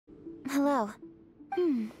hello.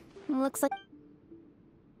 Looks like...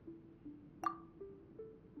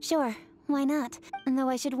 Sure, why not? Though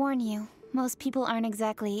I should warn you, most people aren't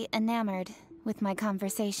exactly enamored with my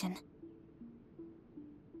conversation.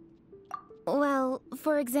 Well,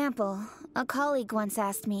 for example, a colleague once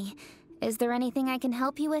asked me, "Is there anything I can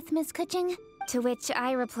help you with, Miss Keqing?" To which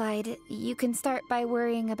I replied, "You can start by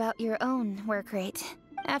worrying about your own work rate."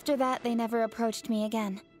 After that, they never approached me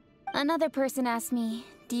again. Another person asked me,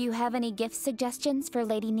 "Do you have any gift suggestions for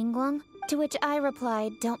Lady Ningguang?" To which I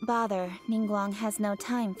replied, "Don't bother, Ningguang has no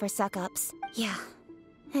time for suck-ups." Yeah.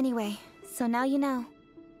 Anyway, so now you know.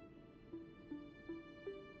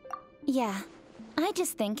 Yeah. I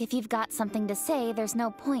just think if you've got something to say, there's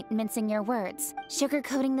no point mincing your words.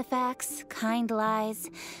 Sugarcoating the facts, kind lies.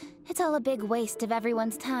 It's all a big waste of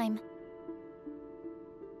everyone's time.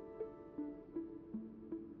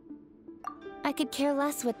 I could care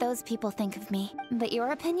less what those people think of me. But your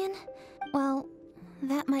opinion? Well,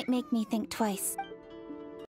 that might make me think twice.